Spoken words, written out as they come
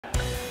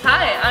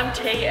Hi, I'm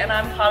T and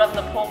I'm part of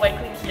the Paul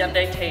Wakeling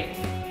Hyundai team.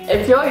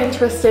 If you're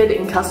interested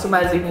in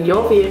customising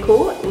your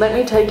vehicle, let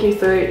me take you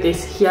through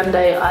this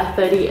Hyundai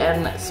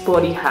i30N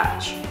Sporty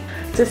hatch.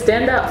 To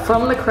stand out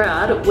from the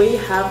crowd, we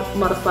have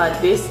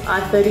modified this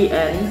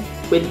i30N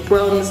with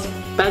bronzed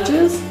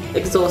badges,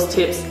 exhaust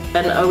tips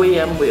and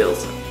OEM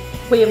wheels.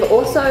 We have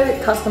also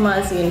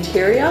customised the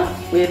interior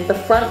with the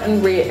front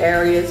and rear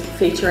areas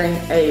featuring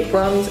a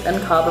bronze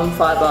and carbon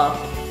fibre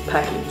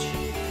package,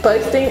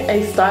 boasting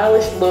a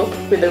stylish look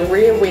with a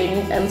rear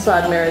wing and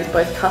side mirrors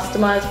both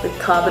customised with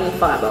carbon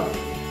fibre.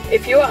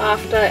 If you are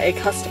after a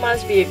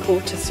customised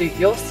vehicle to suit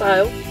your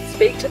style,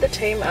 speak to the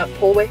team at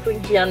Paul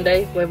Wakeling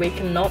Hyundai, where we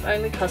can not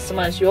only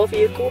customise your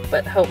vehicle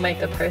but help make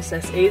the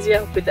process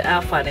easier with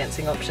our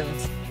financing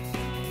options.